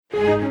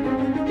There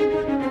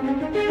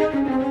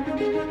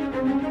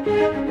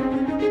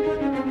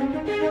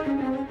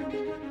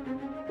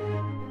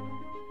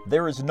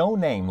is no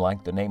name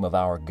like the name of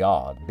our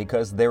God,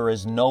 because there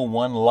is no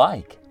one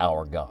like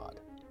our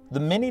God. The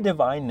many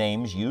divine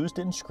names used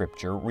in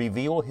Scripture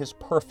reveal His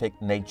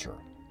perfect nature.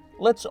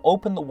 Let's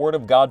open the Word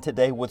of God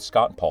today with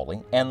Scott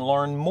Pauley and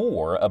learn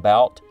more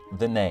about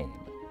the name.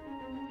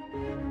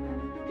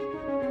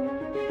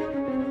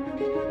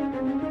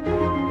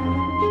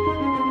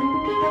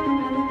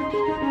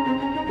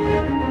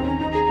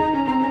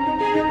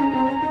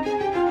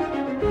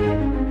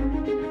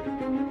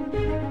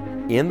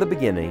 In the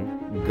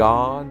beginning,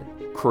 God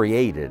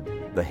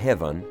created the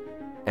heaven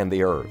and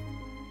the earth.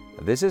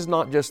 This is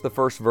not just the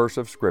first verse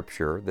of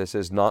Scripture. This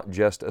is not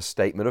just a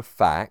statement of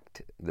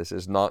fact. This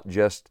is not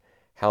just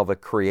how the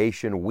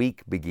creation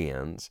week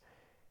begins.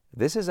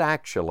 This is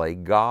actually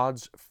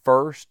God's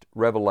first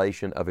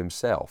revelation of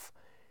Himself.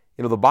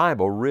 You know, the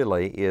Bible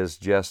really is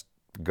just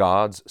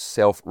God's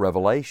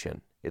self-revelation.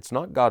 It's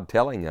not God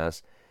telling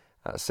us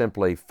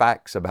simply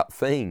facts about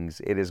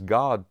things. It is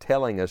God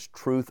telling us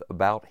truth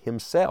about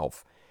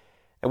Himself.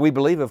 And we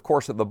believe, of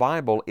course, that the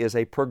Bible is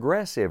a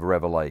progressive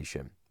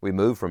revelation. We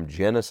move from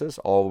Genesis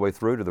all the way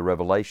through to the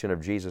revelation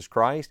of Jesus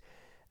Christ.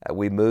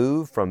 We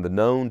move from the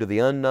known to the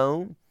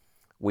unknown.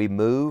 We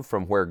move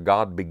from where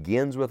God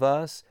begins with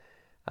us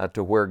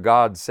to where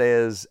God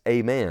says,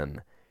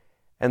 Amen.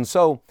 And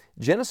so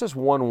Genesis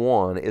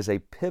 1:1 is a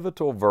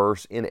pivotal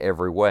verse in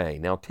every way.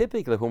 Now,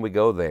 typically when we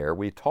go there,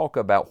 we talk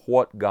about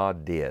what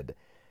God did.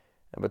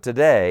 But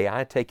today,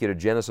 I take you to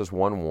Genesis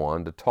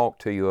 1:1 to talk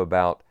to you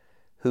about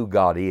who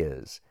God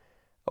is.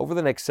 Over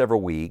the next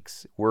several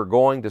weeks, we're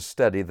going to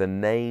study the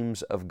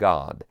names of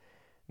God.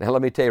 Now,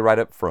 let me tell you right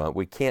up front,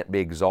 we can't be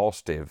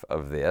exhaustive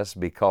of this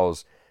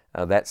because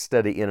that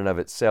study in and of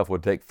itself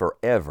would take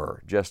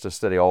forever just to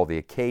study all the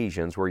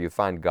occasions where you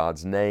find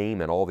God's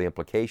name and all the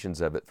implications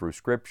of it through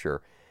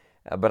Scripture.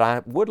 But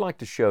I would like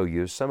to show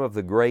you some of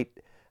the great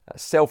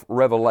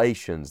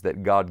self-revelations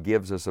that God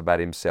gives us about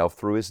Himself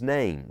through His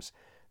names.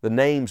 The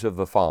names of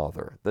the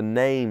Father, the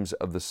names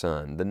of the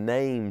Son, the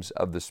names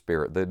of the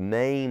Spirit, the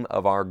name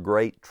of our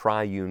great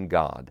triune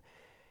God.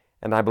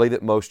 And I believe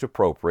it most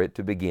appropriate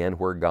to begin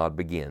where God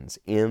begins.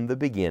 In the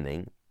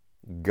beginning,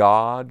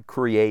 God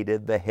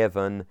created the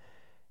heaven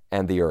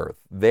and the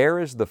earth. There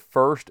is the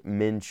first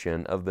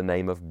mention of the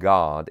name of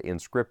God in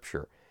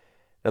Scripture.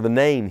 Now, the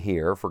name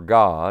here for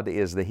God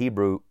is the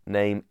Hebrew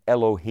name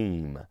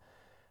Elohim.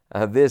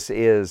 This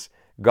is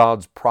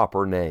God's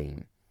proper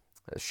name.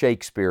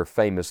 Shakespeare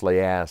famously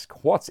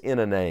asked, "What's in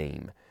a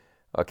name?"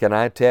 Can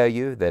I tell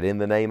you that in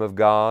the name of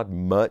God,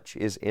 much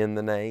is in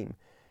the name?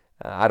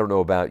 I don't know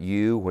about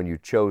you when you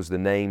chose the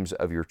names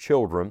of your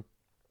children.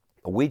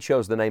 We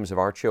chose the names of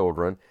our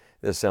children.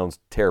 This sounds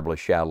terribly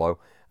shallow,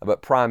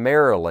 but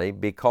primarily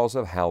because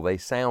of how they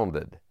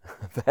sounded.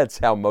 That's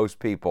how most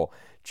people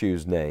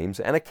choose names.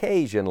 And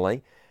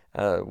occasionally,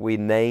 we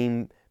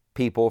name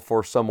people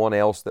for someone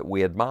else that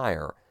we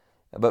admire.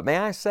 But may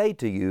I say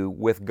to you,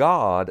 with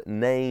God,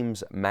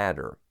 names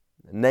matter.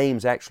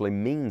 Names actually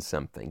mean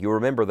something. You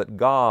remember that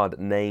God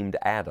named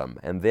Adam,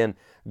 and then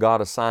God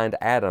assigned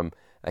Adam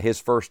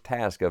his first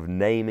task of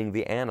naming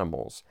the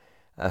animals.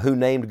 Who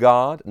named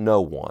God?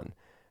 No one.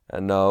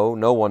 No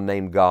one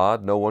named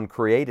God. No one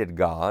created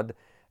God.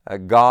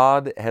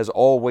 God has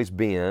always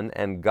been,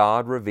 and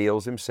God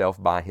reveals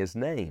Himself by His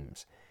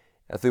names.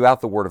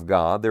 Throughout the Word of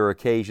God, there are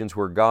occasions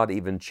where God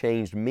even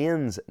changed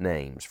men's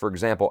names. For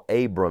example,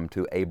 Abram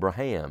to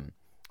Abraham,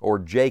 or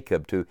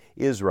Jacob to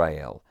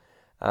Israel.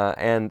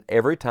 And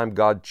every time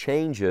God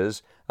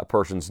changes a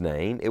person's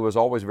name, it was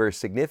always very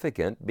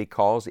significant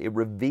because it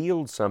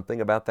revealed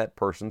something about that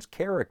person's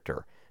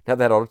character. Now,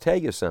 that ought to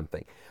tell you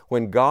something.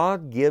 When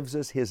God gives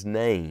us His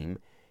name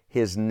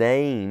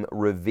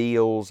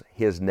reveals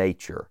His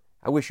nature.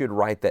 I wish you'd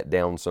write that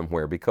down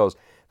somewhere because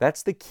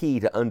that's the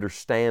key to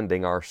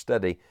understanding our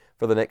study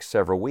for the next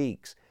several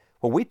weeks.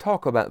 When we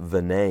talk about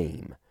the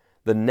name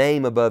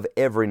above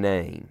every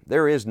name,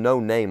 there is no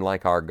name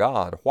like our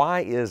God.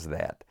 Why is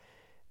that?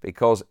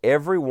 Because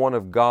every one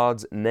of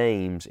God's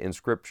names in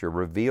Scripture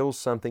reveals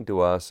something to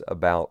us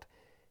about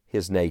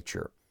His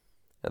nature.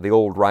 The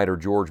old writer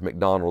George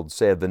MacDonald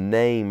said, "The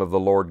name of the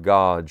Lord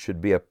God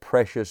should be a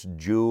precious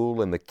jewel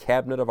in the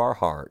cabinet of our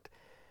heart,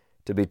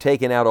 to be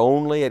taken out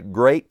only at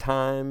great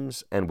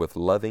times and with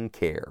loving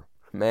care."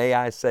 May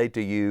I say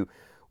to you,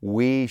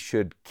 we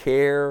should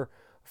care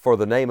for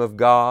the name of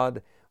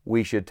God.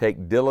 We should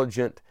take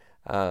diligent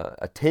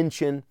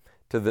attention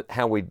to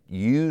how we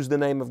use the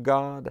name of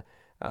God.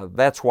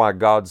 That's why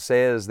God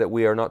says that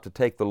we are not to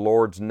take the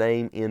Lord's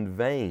name in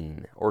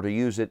vain or to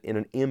use it in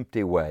an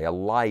empty way, a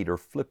light or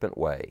flippant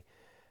way.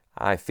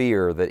 I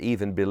fear that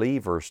even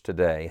believers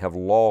today have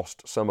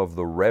lost some of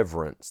the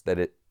reverence that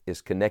it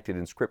is connected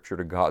in Scripture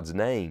to God's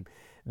name.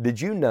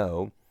 Did you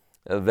know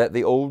that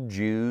the old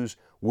Jews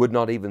would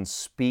not even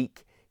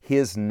speak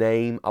His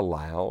name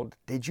aloud?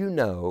 Did you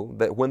know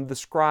that when the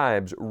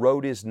scribes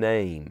wrote His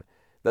name,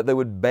 that they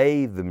would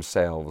bathe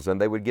themselves and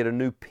they would get a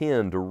new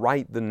pen to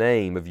write the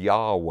name of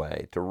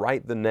Yahweh, to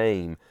write the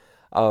name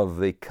of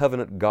the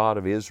covenant God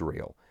of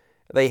Israel.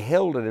 They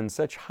held it in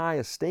such high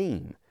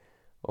esteem.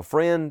 Well,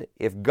 friend,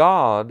 if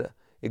God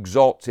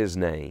exalts His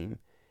name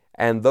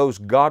and those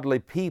godly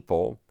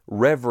people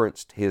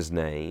reverenced His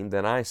name,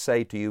 then I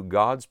say to you,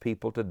 God's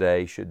people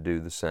today should do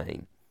the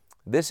same.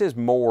 This is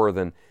more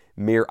than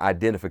mere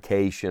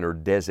identification or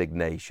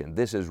designation.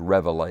 This is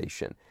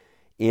revelation.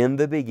 In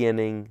the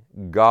beginning,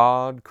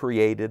 God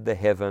created the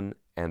heaven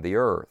and the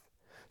earth.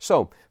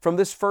 So, from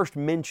this first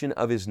mention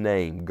of His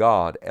name,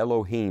 God,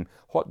 Elohim,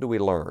 what do we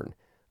learn?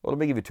 Well, let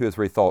me give you 2 or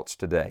 3 thoughts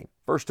today.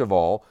 First of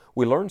all,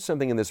 we learn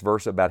something in this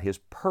verse about His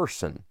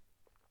person.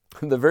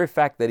 The very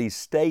fact that He's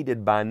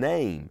stated by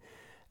name.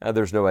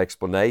 There's no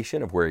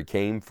explanation of where He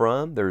came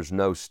from. There's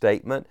no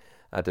statement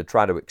to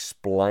try to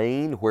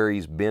explain where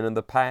He's been in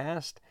the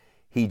past.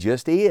 He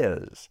just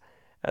is.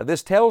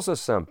 This tells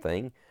us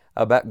something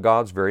about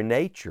God's very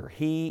nature.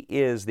 He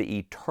is the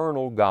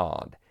eternal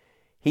God.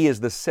 He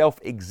is the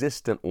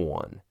self-existent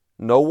one.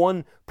 No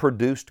one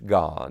produced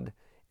God.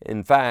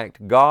 In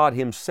fact, God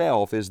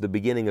Himself is the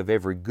beginning of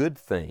every good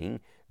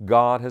thing.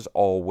 God has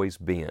always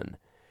been.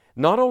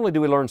 Not only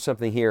do we learn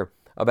something here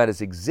about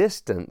His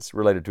existence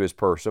related to His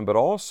person, but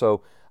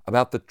also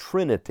about the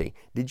Trinity.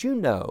 Did you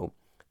know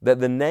that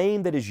the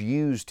name that is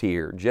used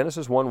here,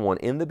 Genesis 1:1,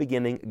 in the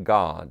beginning,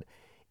 God,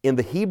 in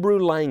the Hebrew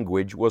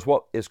language was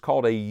what is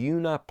called a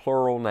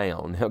uniplural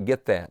noun. Now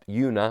get that,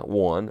 uni,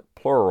 one,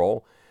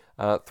 plural,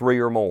 3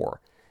 or more.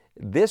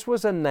 This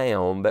was a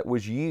noun that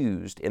was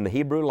used in the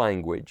Hebrew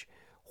language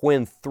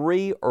when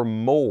 3 or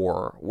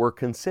more were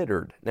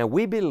considered. Now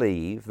we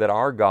believe that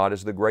our God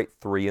is the great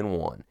 3 in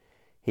 1.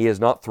 He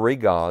is not 3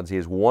 gods. He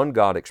is one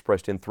God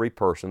expressed in 3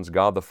 persons,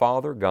 God the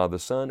Father, God the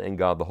Son, and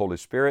God the Holy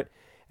Spirit.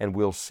 And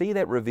we'll see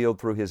that revealed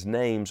through His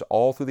names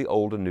all through the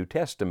Old and New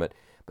Testament.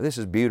 But this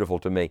is beautiful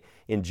to me.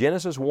 In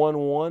Genesis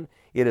 1:1,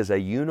 it is a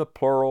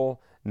uniplural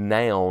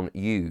noun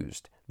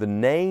used. The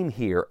name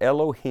here,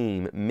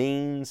 Elohim,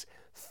 means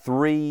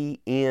 3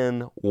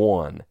 in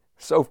 1.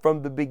 So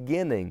from the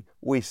beginning,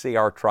 we see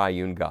our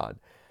triune God.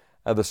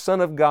 The Son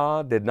of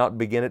God did not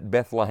begin at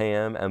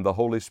Bethlehem, and the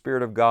Holy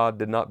Spirit of God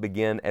did not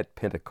begin at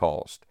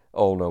Pentecost.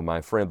 Oh no,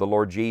 my friend, the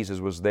Lord Jesus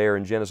was there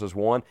in Genesis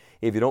 1.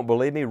 If you don't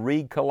believe me,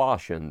 read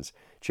Colossians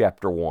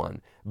chapter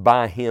 1.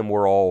 By Him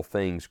were all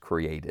things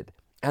created.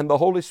 And the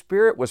Holy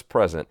Spirit was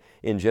present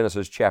in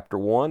Genesis chapter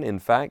 1. In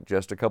fact,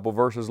 just a couple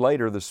verses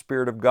later, the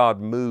Spirit of God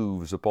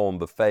moves upon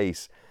the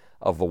face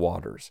of the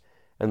waters.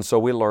 And so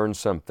we learn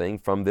something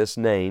from this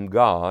name,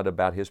 God,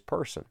 about His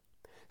person.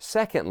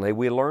 Secondly,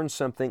 we learn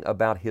something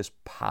about His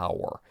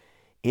power.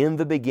 In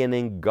the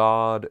beginning,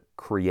 God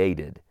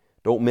created.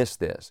 Don't miss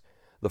this.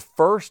 The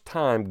first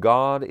time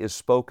God is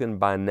spoken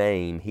by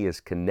name, He is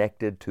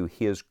connected to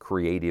His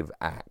creative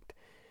act.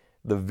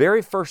 The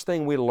very first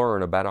thing we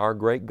learn about our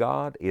great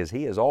God is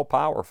He is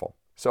all-powerful.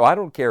 So I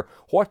don't care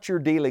what you're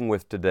dealing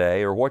with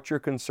today or what you're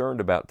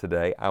concerned about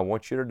today, I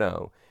want you to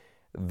know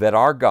that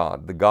our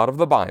God, the God of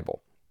the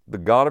Bible, the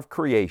God of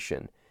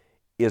creation,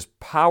 is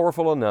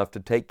powerful enough to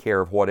take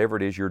care of whatever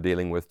it is you're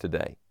dealing with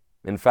today.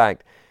 In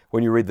fact,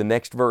 when you read the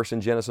next verse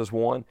in Genesis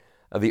 1,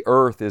 the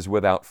earth is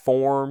without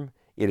form,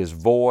 it is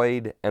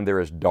void, and there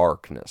is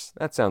darkness.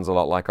 That sounds a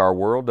lot like our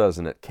world,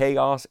 doesn't it?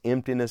 Chaos,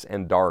 emptiness,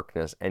 and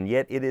darkness. And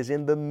yet it is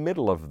in the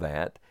middle of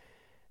that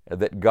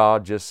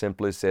God just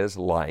simply says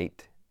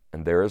light,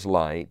 and there is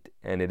light,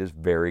 and it is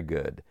very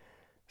good.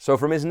 So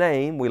from His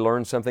name, we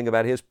learn something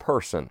about His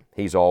person.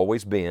 He's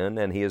always been,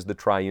 and He is the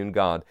triune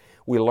God.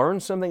 We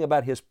learn something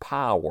about His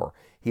power.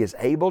 He is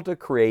able to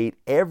create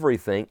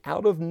everything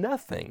out of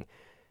nothing.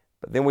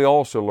 But then we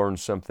also learn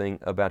something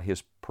about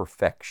His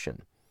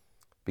perfection.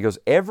 Because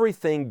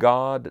everything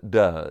God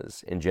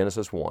does in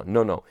Genesis 1,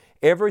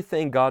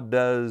 everything God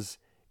does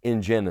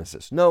in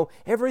Genesis,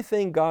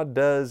 everything God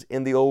does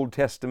in the Old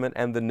Testament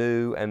and the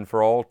New and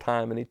for all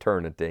time and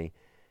eternity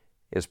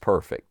is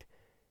perfect.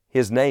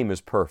 His name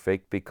is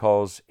perfect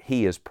because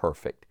He is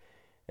perfect.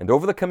 And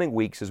over the coming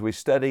weeks as we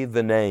study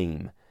the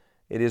name,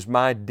 it is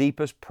my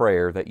deepest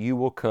prayer that you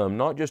will come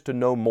not just to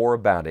know more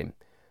about Him,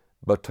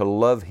 but to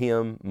love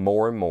Him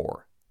more and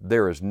more.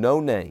 There is no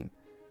name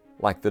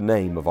like the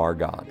name of our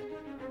God.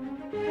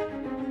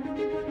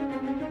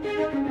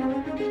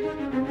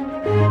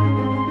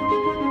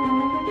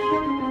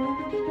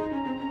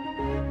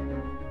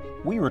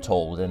 We are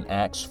told in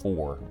Acts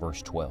 4,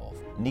 verse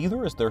 12,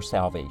 "Neither is there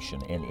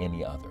salvation in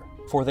any other,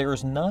 for there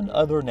is none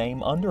other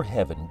name under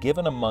heaven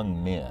given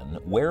among men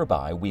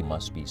whereby we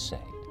must be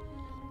saved."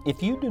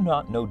 If you do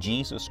not know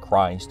Jesus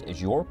Christ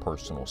as your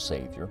personal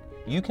Savior,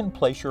 you can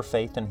place your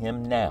faith in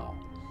Him now.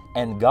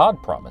 And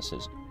God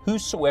promises,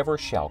 "Whosoever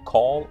shall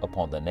call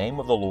upon the name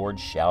of the Lord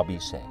shall be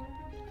saved."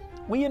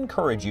 We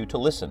encourage you to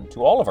listen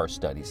to all of our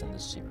studies in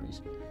this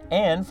series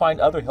and find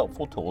other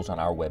helpful tools on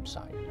our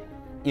website.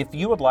 If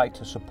you would like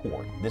to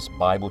support this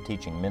Bible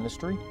teaching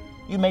ministry,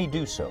 you may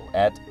do so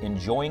at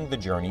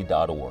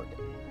enjoyingthejourney.org.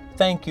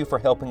 Thank you for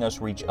helping us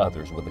reach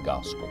others with the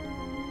gospel.